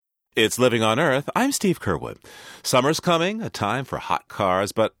It's Living on Earth. I'm Steve Curwood. Summer's coming, a time for hot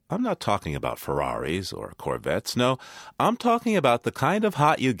cars, but I'm not talking about Ferraris or Corvettes. No, I'm talking about the kind of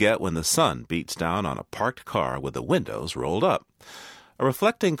hot you get when the sun beats down on a parked car with the windows rolled up. A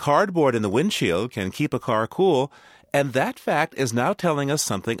reflecting cardboard in the windshield can keep a car cool, and that fact is now telling us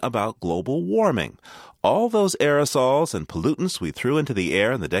something about global warming. All those aerosols and pollutants we threw into the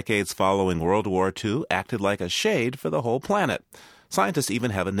air in the decades following World War II acted like a shade for the whole planet. Scientists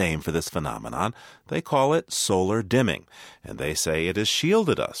even have a name for this phenomenon. They call it solar dimming, and they say it has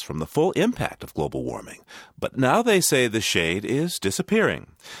shielded us from the full impact of global warming. But now they say the shade is disappearing.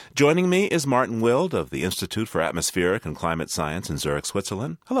 Joining me is Martin Wild of the Institute for Atmospheric and Climate Science in Zurich,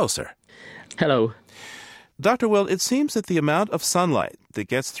 Switzerland. Hello, sir. Hello. Dr. Wild, it seems that the amount of sunlight that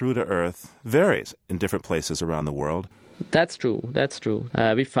gets through to Earth varies in different places around the world. That's true.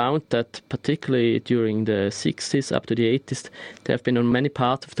 We found that particularly during the 60s up to the 80s, there have been on many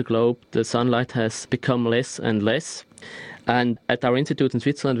parts of the globe, the sunlight has become less and less. And at our institute in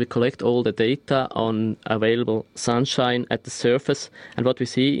Switzerland, we collect all the data on available sunshine at the surface. And what we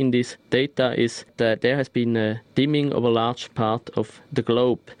see in this data is that there has been a dimming of a large part of the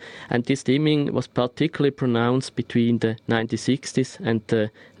globe. And this dimming was particularly pronounced between the 1960s and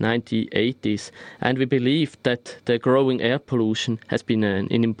the 1980s. And we believe that the growing air pollution has been an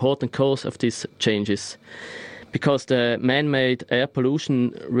important cause of these changes. Because the man-made air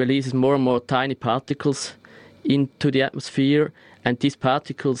pollution releases more and more tiny particles into the atmosphere, and these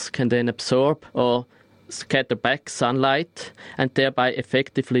particles can then absorb or scatter back sunlight and thereby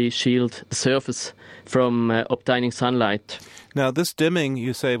effectively shield the surface from obtaining sunlight. Now, this dimming,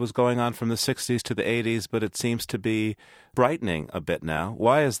 you say, was going on from the 60s to the 80s, but it seems to be brightening a bit now.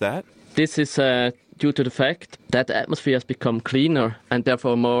 Why is that? This is due to the fact that the atmosphere has become cleaner and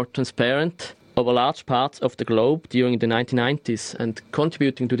therefore more transparent over large parts of the globe during the 1990s. And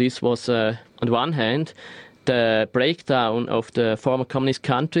contributing to this was, on the one hand, the breakdown of the former communist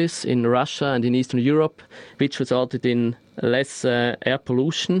countries in Russia and in Eastern Europe, which resulted in less air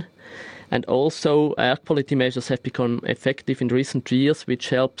pollution. And also air quality measures have become effective in recent years, which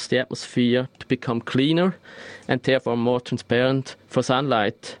helps the atmosphere to become cleaner and therefore more transparent for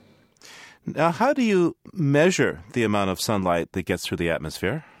sunlight. Now, how do you measure the amount of sunlight that gets through the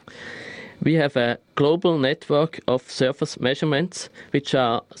atmosphere? We have a global network of surface measurements which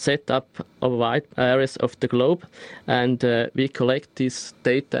are set up over wide areas of the globe, and we collect this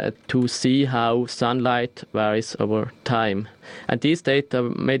data to see how sunlight varies over time. And these data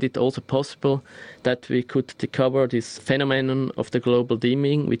made it also possible that we could discover this phenomenon of the global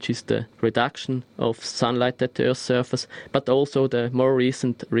dimming, which is the reduction of sunlight at the Earth's surface, but also the more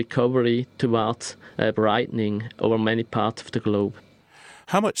recent recovery towards brightening over many parts of the globe.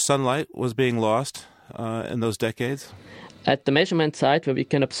 How much sunlight was being lost in those decades? At the measurement site, where we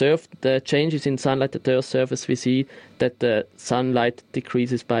can observe the changes in sunlight at the Earth's surface, we see that the sunlight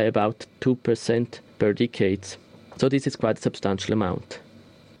decreases by about 2% per decade. So this is quite a substantial amount.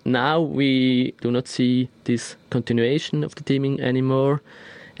 Now we do not see this continuation of the dimming anymore,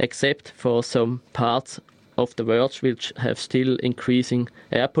 except for some parts of the world which have still increasing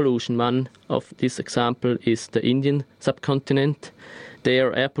air pollution. One of this example is the Indian subcontinent.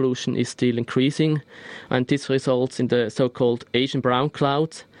 Their air pollution is still increasing, and this results in the so-called Asian brown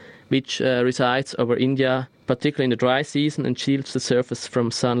cloud, which resides over India, particularly in the dry season, and shields the surface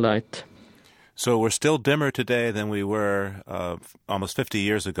from sunlight. So we're still dimmer today than we were almost 50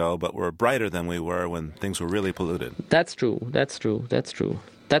 years ago, but we're brighter than we were when things were really polluted. That's true.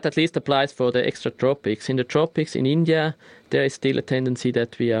 That at least applies for the extratropics. In the tropics in India, there is still a tendency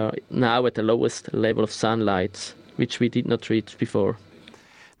that we are now at the lowest level of sunlight, which we did not reach before.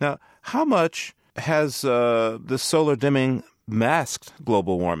 Now, how much has this solar dimming masked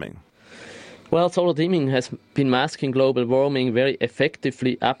global warming? Well, solar dimming has been masking global warming very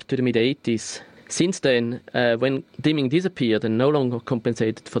effectively up to the mid-80s. Since then, when dimming disappeared and no longer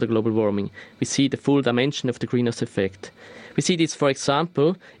compensated for the global warming, we see the full dimension of the greenhouse effect. We see this, for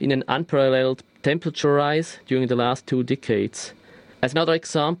example, in an unparalleled temperature rise during the last 2 decades. As another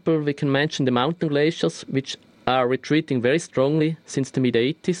example, we can mention the mountain glaciers, which are retreating very strongly since the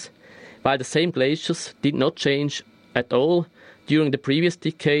mid-80s, while the same glaciers did not change at all during the previous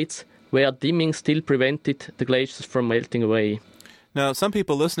decades, where dimming still prevented the glaciers from melting away. Now, some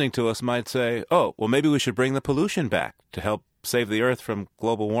people listening to us might say, oh, well, maybe we should bring the pollution back to help save the Earth from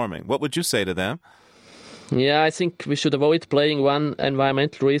global warming. What would you say to them? Yeah, I think we should avoid playing one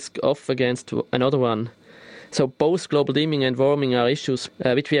environmental risk off against another one. So both global dimming and warming are issues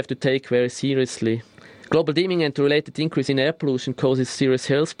which we have to take very seriously. Global dimming and the related increase in air pollution causes serious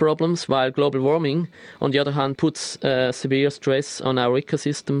health problems, while global warming, on the other hand, puts severe stress on our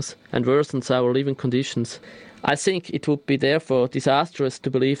ecosystems and worsens our living conditions. I think it would be therefore disastrous to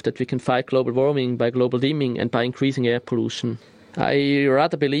believe that we can fight global warming by global dimming and by increasing air pollution. I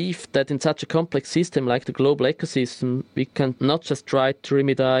rather believe that in such a complex system like the global ecosystem, we can not just try to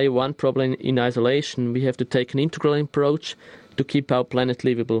remedy one problem in isolation. We have to take an integral approach to keep our planet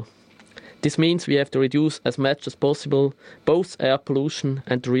livable. This means we have to reduce as much as possible both air pollution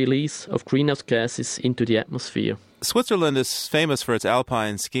and the release of greenhouse gases into the atmosphere. Switzerland is famous for its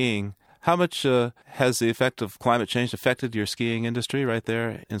alpine skiing. How much has the effect of climate change affected your skiing industry right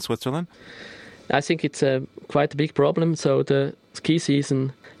there in Switzerland? I think it's quite a big problem. So the ski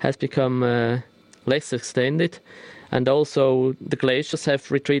season has become less extended. And also the glaciers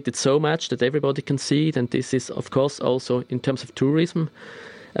have retreated so much that everybody can see it. And this is, of course, also in terms of tourism,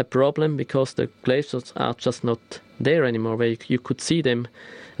 a problem because the glaciers are just not there anymore, where you could see them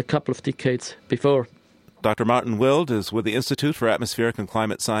a couple of decades before. Dr. Martin Wild is with the Institute for Atmospheric and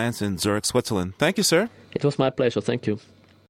Climate Science in Zurich, Switzerland. Thank you, sir. It was my pleasure. Thank you.